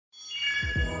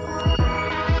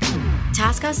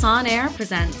Task Us On Air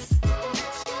presents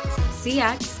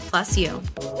CX plus you.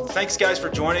 Thanks, guys, for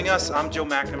joining us. I'm Joe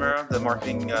McNamara, the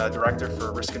Marketing Director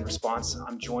for Risk and Response.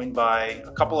 I'm joined by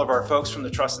a couple of our folks from the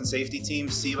Trust and Safety team,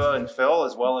 Siva and Phil,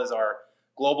 as well as our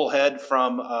Global Head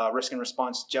from Risk and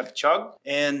Response, Jeff Chugg.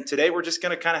 And today we're just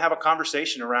going to kind of have a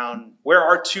conversation around where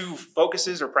our two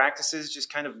focuses or practices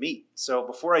just kind of meet. So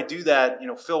before I do that,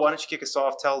 Phil, why don't you kick us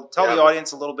off? Tell the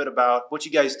audience a little bit about what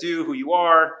you guys do, who you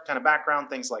are, kind of background,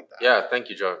 things like that. Yeah, thank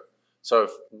you, Joe. So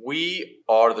we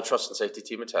are the Trust and Safety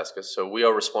team at TaskUs. So we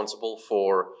are responsible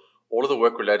for all of the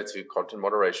work related to content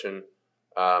moderation,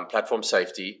 platform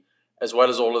safety, as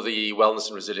well as all of the wellness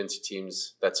and resiliency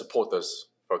teams that support those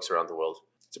folks around the world.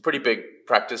 It's a pretty big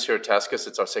practice here at TaskUs.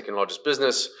 It's our second largest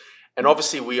business. And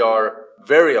obviously we are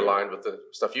very aligned with the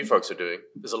stuff you folks are doing.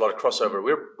 There's a lot of crossover.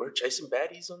 We're chasing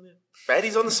baddies on the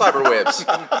cyberwebs.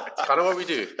 It's kind of what we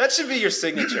do. That should be your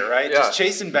signature, right? Yeah. Just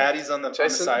chasing baddies on the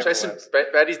cyberwebs. Chasing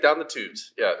baddies down the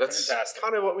tubes. Yeah, that's fantastic.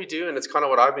 Kind of what we do. And it's kind of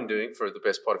what I've been doing for the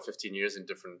best part of 15 years in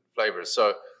different flavors.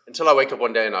 So until I wake up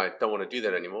one day and I don't want to do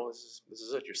that anymore, this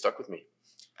is it. You're stuck with me.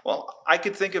 Well, I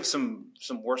could think of some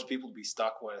worse people to be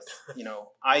stuck with,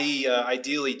 i.e.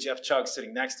 Ideally Jeff Chugg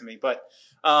sitting next to me. But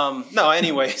no,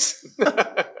 anyways,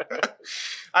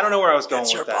 I don't know where I was going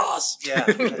with that. That's your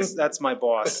boss. Yeah, that's my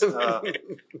boss.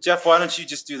 Jeff, why don't you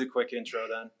just do the quick intro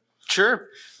then? Sure.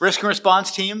 Risk and response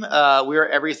team. We are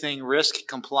everything risk,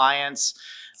 compliance,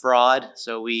 fraud.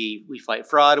 So we fight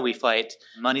fraud. We fight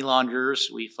money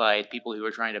launderers. We fight people who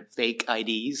are trying to fake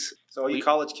IDs. So all you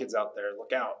college kids out there,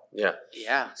 look out. Yeah.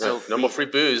 Yeah. So no more free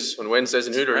booze on Wednesdays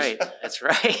and Hooters. Right. That's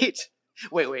right.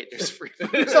 Wait. There's free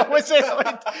booze on Wednesdays.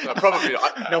 No, probably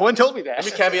not. No one told me that. Let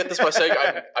me caveat this by saying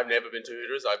I've never been to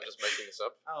Hooters. I'm just making this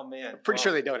up. Oh, man. Pretty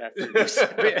sure they don't have free booze.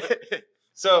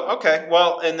 So, okay.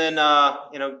 Well, and then,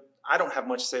 I don't have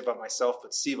much to say about myself,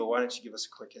 but Siva, why don't you give us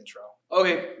a quick intro?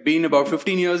 Okay, been about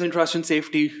 15 years in trust and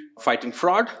safety, fighting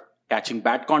fraud, catching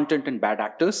bad content and bad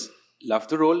actors. Love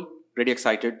the role. Pretty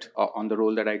excited on the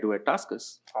role that I do at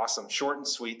TaskUs. Awesome. Short and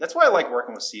sweet. That's why I like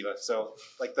working with Siva. So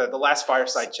like the last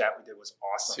fireside chat we did was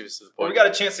awesome. Well, we got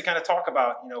a chance to kind of talk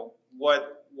about,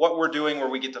 what we're doing where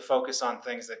we get to focus on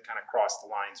things that kind of cross the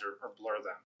lines or blur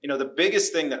them. The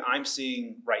biggest thing that I'm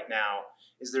seeing right now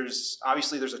is there's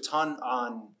a ton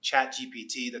on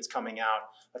ChatGPT that's coming out,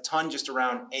 a ton just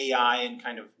around AI and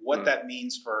kind of what that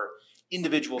means for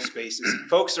individual spaces.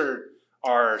 Folks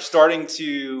are starting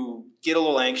to get a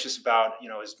little anxious about,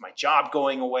 is my job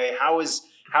going away? How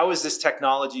is this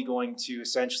technology going to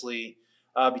essentially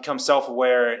become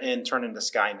self-aware and turn into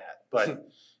Skynet? But,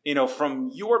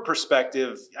 from your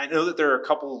perspective, I know that there are a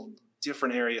couple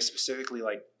different areas, specifically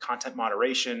like content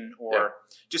moderation or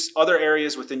just other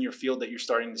areas within your field that you're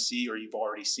starting to see, or you've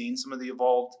already seen some of the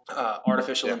evolved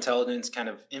artificial intelligence kind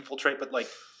of infiltrate. But like,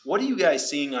 what are you guys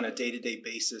seeing on a day-to-day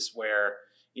basis where,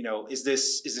 is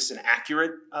this an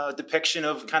accurate depiction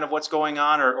of kind of what's going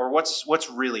on or what's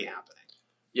really happening?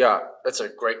 Yeah, that's a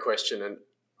great question. And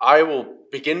I will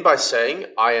begin by saying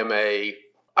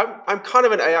I'm kind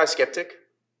of an AI skeptic.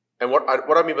 And what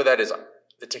I mean by that is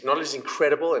the technology is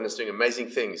incredible and it's doing amazing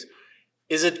things.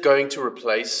 Is it going to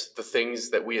replace the things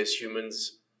that we as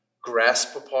humans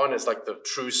grasp upon as like the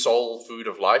true soul food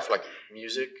of life, like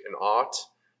music and art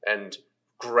and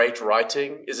great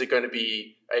writing? Is it going to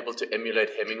be able to emulate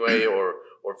Hemingway or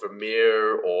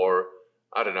Vermeer or,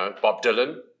 I don't know, Bob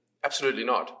Dylan? Absolutely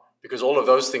not. Because all of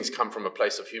those things come from a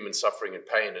place of human suffering and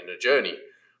pain and a journey.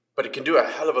 But it can do a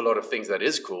hell of a lot of things that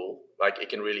is cool. Like it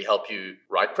can really help you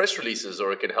write press releases,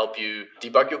 or it can help you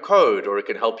debug your code, or it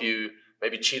can help you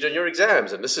maybe cheat on your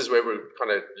exams. And this is where we're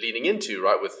kind of leaning into,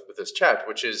 right, with this chat,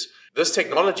 which is this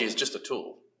technology is just a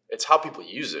tool. It's how people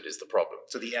use it is the problem.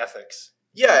 So the ethics.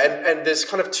 Yeah, and there's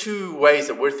kind of two ways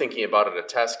that we're thinking about it at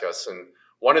TaskUs. And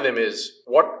one of them is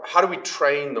how do we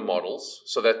train the models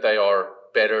so that they are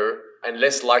better and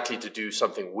less likely to do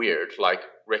something weird, like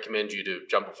recommend you to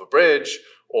jump off a bridge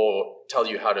or tell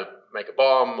you how to make a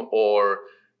bomb or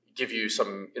give you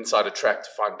some insider track to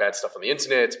find bad stuff on the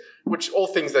internet, which all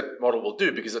things that model will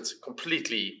do because it's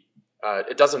completely,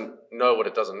 it doesn't know what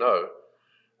it doesn't know.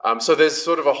 So there's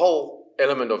sort of a whole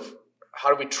element of how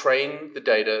do we train the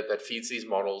data that feeds these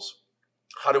models?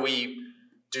 How do we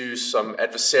do some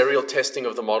adversarial testing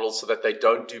of the models so that they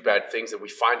don't do bad things, that we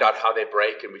find out how they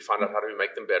break and we find out how do we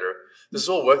make them better? This is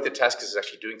all work that TaskUs is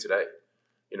actually doing today.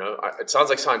 It sounds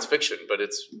like science fiction, but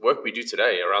it's work we do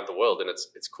today around the world, and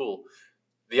it's cool.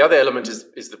 The other element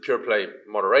is the pure play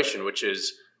moderation, which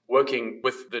is working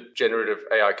with the generative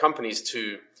AI companies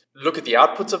to look at the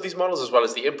outputs of these models as well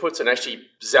as the inputs and actually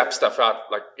zap stuff out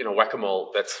like,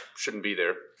 whack-a-mole that shouldn't be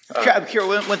there. I'm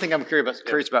curious. One thing I'm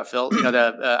curious about, Phil.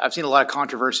 I've seen a lot of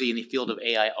controversy in the field of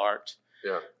AI art.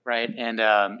 Yeah. Right. And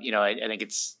I think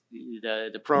it's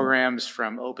the programs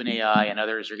from OpenAI and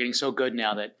others are getting so good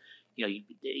now that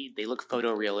they look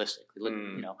photorealistic. They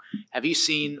look, have you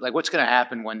seen what's going to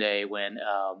happen one day when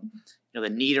the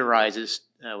need arises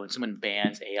when someone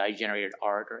bans AI generated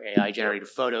art or AI generated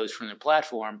photos from their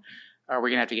platform? Are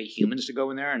we going to have to get humans to go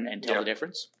in there and tell the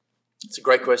difference? It's a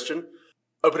great question.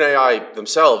 OpenAI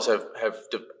themselves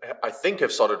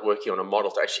have started working on a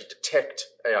model to actually detect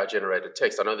AI-generated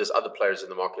text. I know there's other players in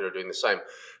the market who are doing the same.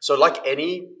 So like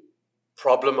any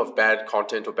problem of bad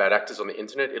content or bad actors on the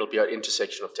internet, it'll be an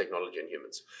intersection of technology and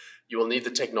humans. You will need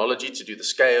the technology to do the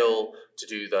scale, to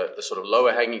do the sort of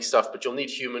lower-hanging stuff, but you'll need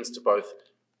humans to both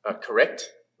correct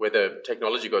where the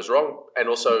technology goes wrong and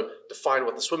also define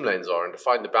what the swim lanes are and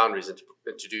define the boundaries and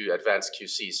to do advanced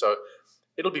QC. So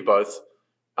it'll be both.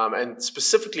 And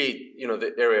specifically,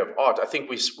 the area of art, I think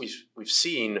we've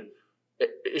seen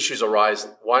issues arise.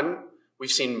 One,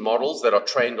 we've seen models that are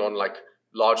trained on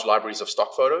large libraries of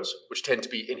stock photos, which tend to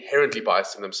be inherently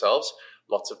biased in themselves.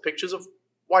 Lots of pictures of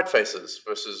white faces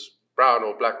versus brown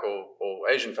or black or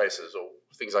Asian faces or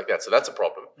things like that. So that's a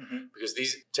problem because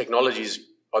these technologies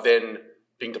are then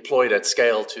being deployed at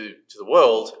scale to the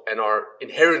world and are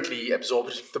inherently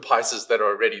absorbing the biases that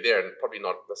are already there, and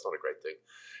that's not a great thing.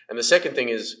 And the second thing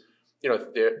is,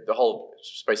 the whole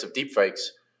space of deepfakes.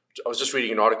 I was just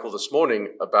reading an article this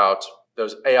morning about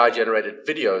those AI-generated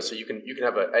videos. So you can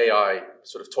have an AI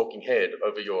sort of talking head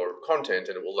over your content,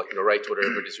 and it will narrate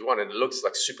whatever it is you want, and it looks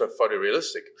super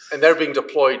photorealistic. And they're being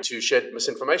deployed to shed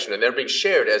misinformation, and they're being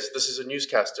shared as this is a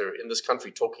newscaster in this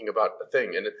country talking about a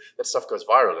thing, and that stuff goes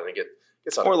viral, and it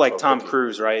gets out of Or control Tom quickly.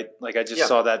 Cruise, right? I just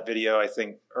saw that video. I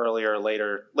think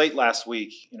late last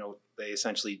week. They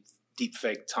essentially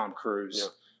deepfaked Tom Cruise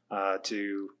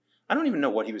to, I don't even know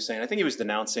what he was saying. I think he was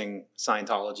denouncing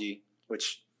Scientology,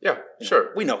 which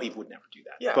sure, we know he would never do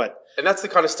that. Yeah, and that's the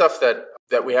kind of stuff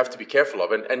that we have to be careful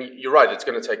of. And you're right, it's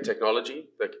going to take technology.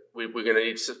 We're going to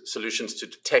need solutions to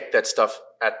detect that stuff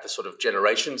at the sort of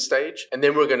generation stage, and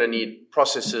then we're going to need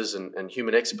processes and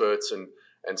human experts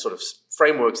and sort of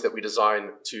frameworks that we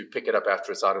design to pick it up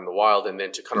after it's out in the wild, and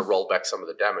then to kind of roll back some of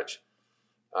the damage.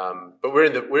 But we're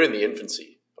in the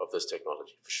infancy of this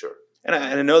technology for sure. And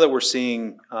I know that we're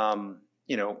seeing, I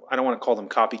don't want to call them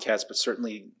copycats, but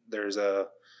certainly there's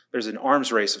an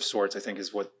arms race of sorts, I think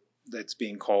is what that's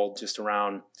being called, just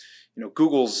around,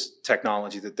 Google's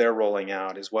technology that they're rolling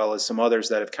out, as well as some others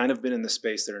that have kind of been in the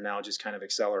space that are now just kind of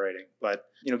accelerating. But,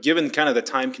 given kind of the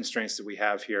time constraints that we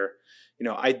have here,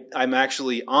 I'm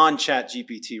actually on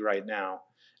ChatGPT right now.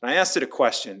 And I asked it a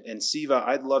question, and Siva,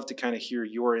 I'd love to kind of hear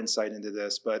your insight into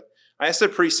this, but I asked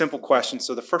it a pretty simple question.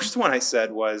 So the first one I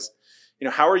said was,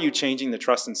 how are you changing the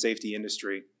trust and safety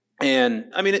industry?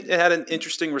 And it had an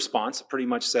interesting response. It pretty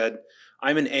much said,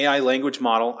 I'm an AI language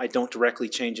model. I don't directly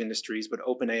change industries, but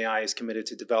OpenAI is committed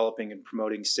to developing and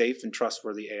promoting safe and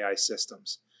trustworthy AI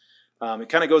systems. It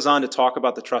kind of goes on to talk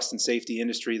about the trust and safety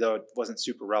industry, though it wasn't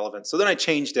super relevant. So then I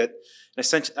changed it,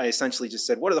 and I essentially just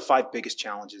said, what are the 5 biggest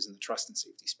challenges in the trust and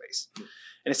safety space?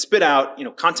 And it spit out,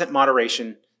 content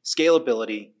moderation,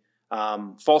 scalability,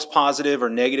 false positive or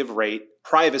negative rate,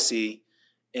 privacy,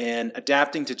 and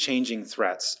adapting to changing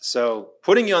threats. So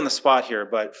putting you on the spot here,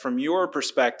 but from your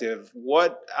perspective,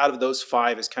 what out of those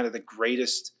 5 is kind of the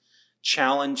greatest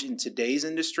challenge in today's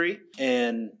industry?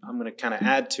 And I'm going to kind of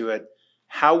add to it,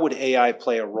 how would AI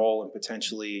play a role in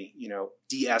potentially,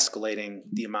 de-escalating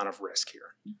the amount of risk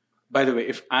here? By the way,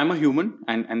 if I'm a human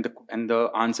and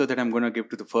the answer that I'm going to give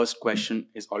to the first question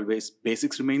is always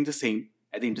basics remain the same.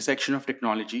 At the intersection of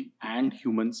technology and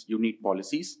humans, you need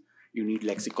policies, you need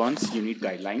lexicons, you need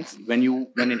guidelines.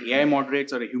 When an AI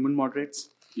moderates or a human moderates,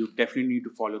 you definitely need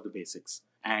to follow the basics.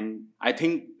 And I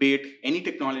think, be it any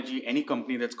technology, any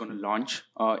company that's going to launch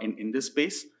in this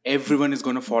space, everyone is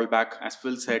going to fall back, as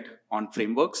Phil said, on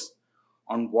frameworks,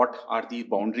 on what are the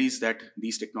boundaries that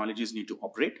these technologies need to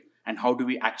operate, and how do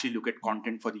we actually look at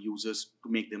content for the users to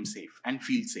make them safe and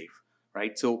feel safe,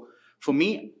 right? So for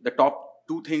me, the top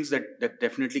 2 things that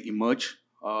definitely emerge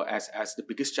as the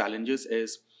biggest challenges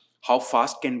is how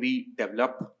fast can we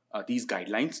develop these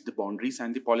guidelines, the boundaries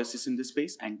and the policies in this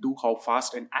space, and 2, how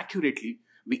fast and accurately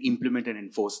we implement and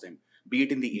enforce them, be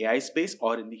it in the AI space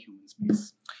or in the human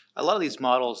space. A lot of these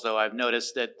models, though, I've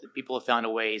noticed that people have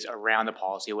found ways around the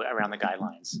policy, around the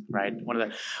guidelines, right?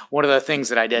 One of the things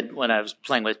that I did when I was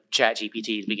playing with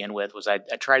ChatGPT to begin with was I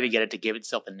tried to get it to give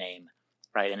itself a name,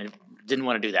 right? And it didn't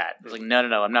want to do that. It was like, no,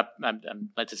 I'm not.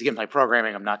 That's against my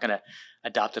programming. I'm not going to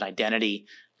adopt an identity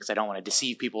because I don't want to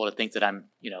deceive people to think that I'm,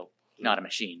 not a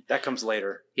machine. That comes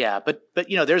later. Yeah, but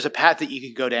there's a path that you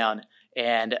could go down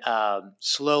and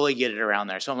slowly get it around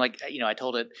there. So I'm like, I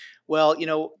told it, well,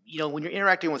 when you're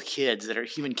interacting with kids that are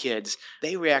human kids,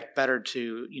 they react better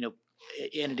to,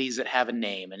 entities that have a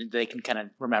name and they can kind of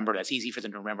remember. That's easy for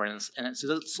them to remember. And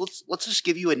so let's just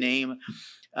give you a name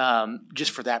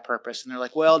just for that purpose. And they're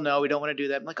like, well, no, we don't want to do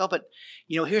that. I'm like, oh, but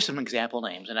here's some example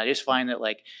names. And I just find that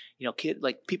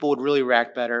people would really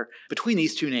react better between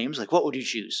these two names. Like, what would you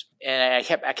choose? And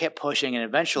I kept pushing, and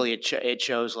eventually it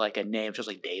chose like a name. It chose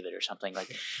like David or something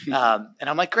like. And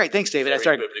I'm like, great, thanks, David.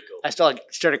 I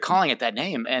started calling it that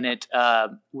name, and it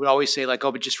would always say like,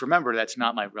 oh, but just remember that's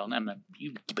not my real name.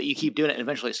 But you keep doing it, and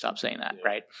eventually it stops saying that,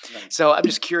 right? So I'm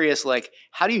just curious, like,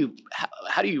 how do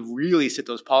you really set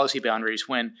those policy boundaries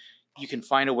when you can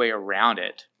find a way around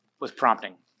it with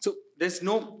prompting? So there's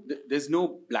no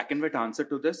black and white answer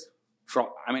to this. Per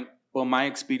my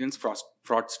experience,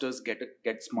 fraudsters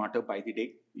get smarter by the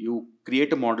day. You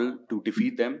create a model to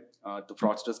defeat them. The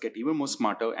fraudsters get even more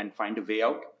smarter and find a way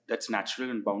out. That's natural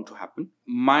and bound to happen.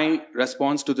 My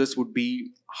response to this would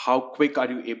be, how quick are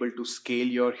you able to scale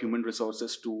your human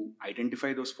resources to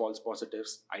identify those false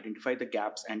positives, identify the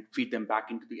gaps, and feed them back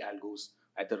into the algos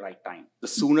at the right time? The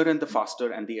sooner and the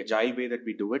faster and the agile way that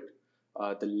we do it,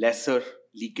 the lesser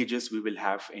leakages we will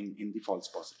have in the false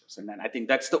positives. And then I think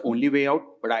that's the only way out.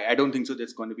 But I don't think so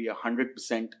there's going to be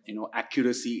 100%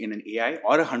 accuracy in an AI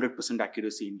or 100%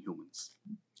 accuracy in humans.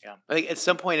 Yeah. I think at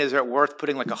some point, is it worth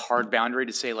putting like a hard boundary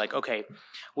to say like, okay,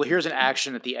 well, here's an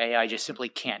action that the AI just simply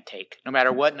can't take, no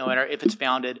matter what, no matter if it's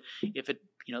founded, if it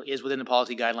is within the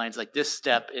policy guidelines, like this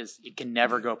step it can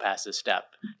never go past this step.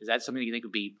 Is that something you think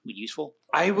would be useful?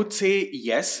 I would say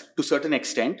yes, to a certain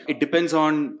extent. It depends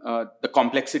on the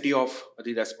complexity of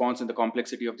the response and the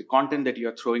complexity of the content that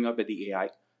you're throwing up at the AI.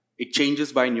 It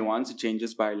changes by nuance, it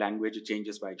changes by language, it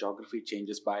changes by geography, it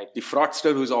changes by the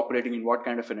fraudster who's operating in what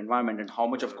kind of an environment and how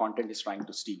much of content is trying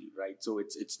to steal, right? So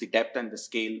it's the depth and the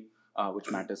scale which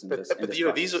matters in this. But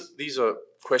these are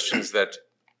questions that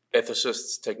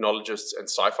ethicists, technologists, and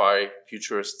sci-fi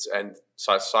futurists and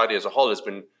society as a whole has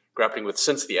been grappling with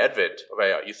since the advent of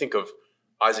AI. You think of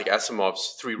Isaac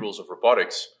Asimov's 3 rules of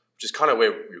robotics, which is kind of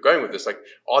where you're going with this. Like,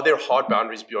 are there hard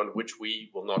boundaries beyond which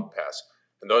we will not pass?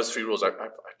 And those 3 rules, I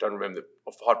don't remember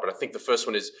off the heart, but I think the first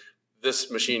one is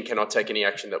this machine cannot take any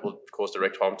action that will cause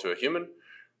direct harm to a human.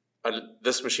 And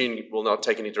this machine will not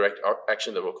take any direct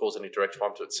action that will cause any direct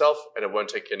harm to itself, and it won't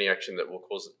take any action that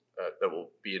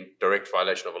will be in direct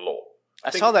violation of a law.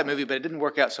 I saw that movie, but it didn't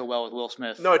work out so well with Will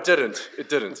Smith. No, it didn't. I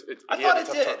thought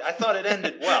it did. I thought it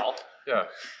ended well. Yeah,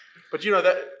 but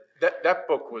that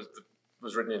book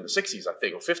was written in the 60s, I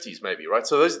think, or 50s maybe, right?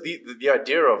 So the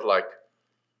idea of like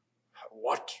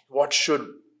what should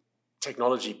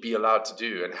technology be allowed to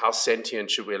do, and how sentient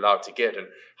should we allow it to get, and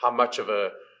how much of a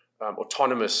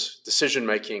autonomous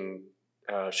decision-making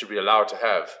should we allow it to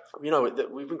have?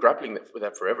 We've been grappling with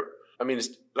that forever. I mean,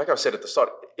 like I said at the start,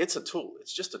 it's a tool.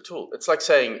 It's just a tool. It's like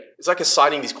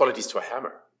assigning these qualities to a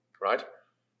hammer, right?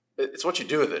 It's what you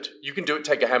do with it. You can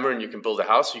take a hammer and you can build a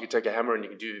house. You can take a hammer and you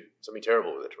can do something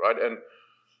terrible with it, right? And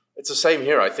it's the same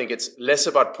here. I think it's less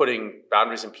about putting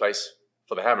boundaries in place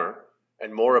for the hammer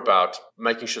and more about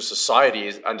making sure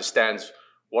society understands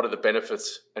what are the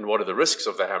benefits and what are the risks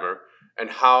of the hammer, and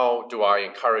how do I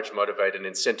encourage, motivate, and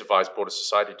incentivize broader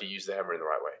society to use the hammer in the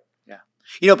right way?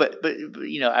 Yeah. But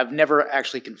I've never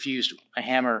actually confused a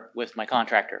hammer with my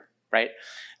contractor, right?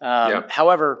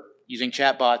 However, using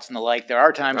chatbots and the like, there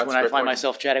are times when I find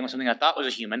myself chatting with something I thought was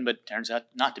a human, but turns out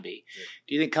not to be. Yeah.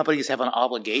 Do you think companies have an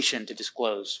obligation to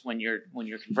disclose when you're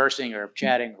conversing or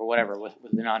chatting or whatever with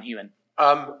the non-human?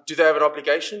 Do they have an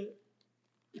obligation?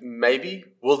 Maybe.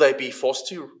 Will they be forced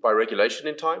to by regulation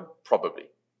in time? Probably.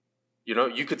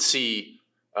 You could see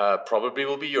probably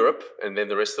will be Europe, and then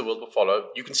the rest of the world will follow.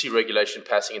 You can see regulation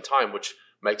passing in time, which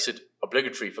makes it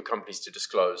obligatory for companies to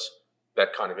disclose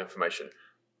that kind of information.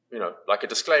 Like a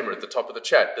disclaimer at the top of the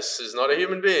chat. This is not a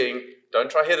human being.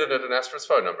 Don't try hitting it and ask for his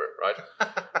phone number,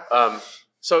 right?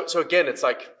 So again, it's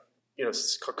like,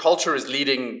 culture is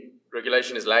leading,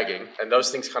 regulation is lagging, and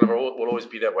those things kind of will always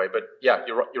be that way. But yeah,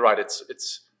 you're right.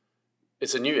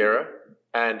 It's a new era.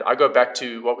 And I go back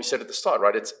to what we said at the start,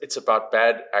 right? It's about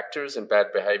bad actors and bad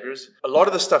behaviors. A lot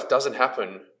of the stuff doesn't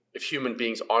happen if human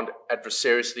beings aren't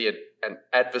adversarially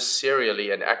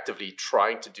and actively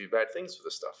trying to do bad things with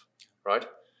this stuff, right?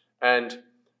 And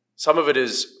some of it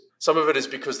is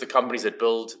because the companies that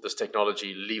build this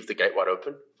technology leave the gate wide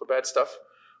open for bad stuff,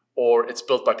 or it's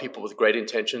built by people with great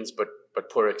intentions but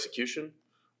poor execution.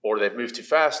 or they've moved too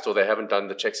fast, or they haven't done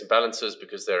the checks and balances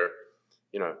because they're,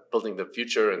 building the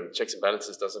future, and checks and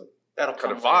balances doesn't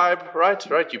kind of vibe,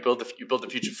 right? You build the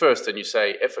future first, and you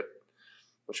say effort.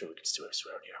 I'm sure we can still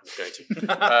swear on here. I'm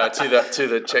not going to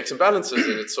the checks and balances,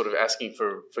 and it's sort of asking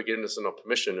for forgiveness and not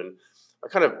permission. And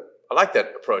I like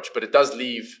that approach, but it does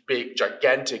leave big,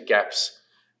 gigantic gaps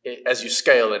as you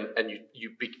scale and you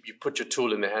put your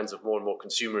tool in the hands of more and more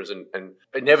consumers, and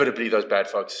inevitably those bad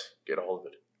folks get a hold of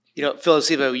it. Phil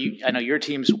Siva, I know your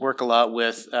teams work a lot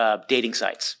with dating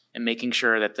sites and making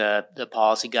sure that the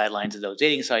policy guidelines of those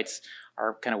dating sites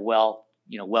are kind of well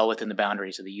within the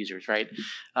boundaries of the users, right?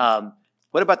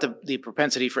 What about the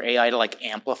propensity for AI to like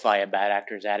amplify a bad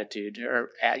actor's attitude or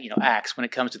acts when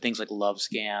it comes to things like love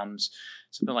scams,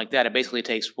 something like that? It basically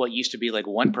takes what used to be like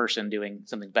one person doing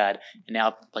something bad and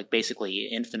now like basically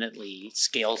infinitely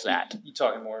scales that. You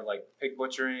talking more like pig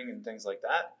butchering and things like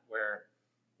that, where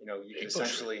you can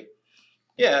essentially,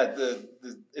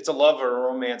 it's a love or a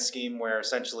romance scheme where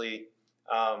essentially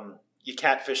you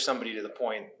catfish somebody to the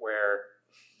point where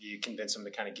you convince them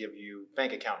to kind of give you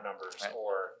bank account numbers, right,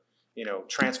 or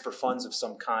transfer funds of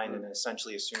some kind, and then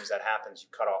essentially as soon as that happens, you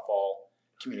cut off all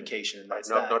communication. And I've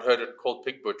not heard it called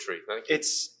pig butchery. Thank you.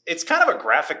 It's kind of a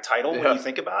graphic title when you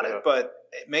think about it, but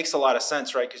it makes a lot of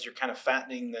sense, right? Because you're kind of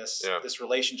fattening this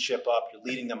relationship up, you're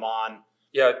leading them on.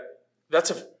 Yeah,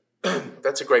 that's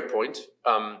a great point.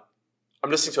 I'm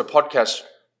listening to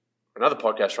another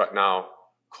podcast right now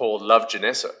called Love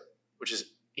Janessa, which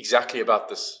is exactly about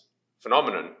this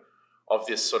phenomenon of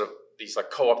this sort of these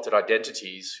like co-opted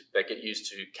identities that get used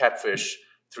to catfish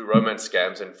through romance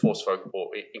scams and force folk or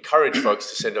encourage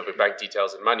folks to send over bank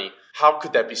details and money. How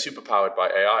could that be superpowered by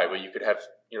AI, where you could have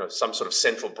some sort of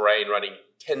central brain running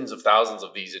tens of thousands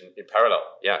of these in parallel?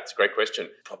 Yeah, it's a great question.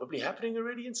 Probably happening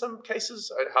already in some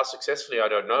cases. How successfully, I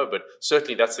don't know, but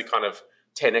certainly that's the kind of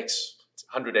 10x,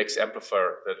 100x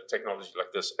amplifier that a technology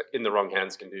like this in the wrong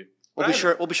hands can do. We'll be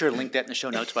sure to link that in the show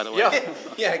notes, by the way.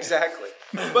 Yeah, exactly.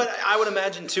 But I would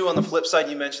imagine too, on the flip side,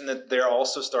 you mentioned that they're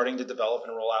also starting to develop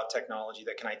and roll out technology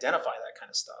that can identify that kind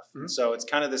of stuff. Mm-hmm. So it's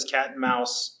kind of this cat and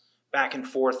mouse back and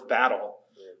forth battle,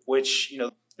 which,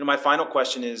 my final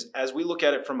question is, as we look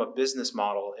at it from a business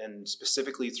model and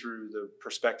specifically through the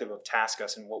perspective of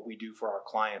TaskUs and what we do for our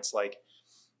clients,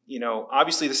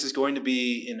 obviously this is going to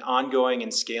be an ongoing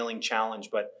and scaling challenge,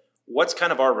 but what's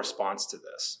kind of our response to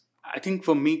this? I think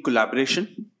for me,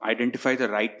 collaboration, identify the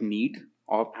right need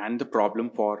and the problem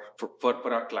for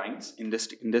our clients in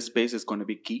this space is going to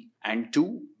be key. And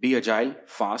 2, be agile,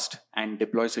 fast, and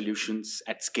deploy solutions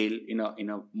at scale in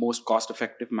a most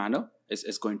cost-effective manner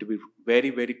is going to be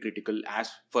very, very critical as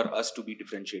for us to be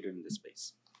differentiated in this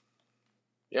space.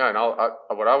 Yeah,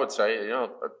 and what I would say, I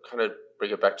kind of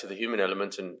bring it back to the human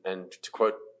element, and to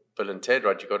quote Bill and Ted,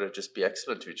 right, you got to just be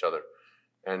excellent to each other.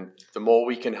 And the more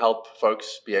we can help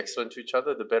folks be excellent to each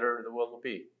other, the better the world will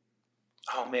be.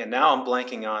 Oh, man, now I'm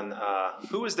blanking on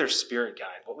who was their spirit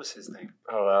guide? What was his name?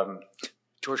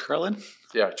 George Carlin?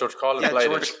 Yeah, George Carlin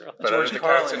played it. But George Carlin. The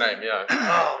character name, yeah.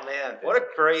 Oh, man, what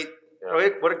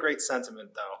a great sentiment,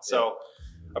 though. So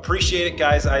appreciate it,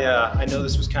 guys. I know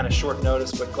this was kind of short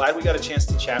notice, but glad we got a chance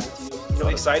to chat with you.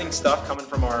 Exciting stuff coming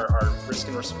from our risk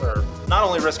and not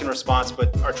only risk and response,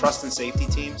 but our trust and safety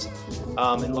teams.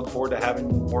 And look forward to having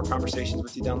more conversations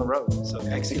with you down the road. So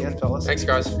thanks again, fellas. Thanks,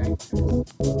 guys.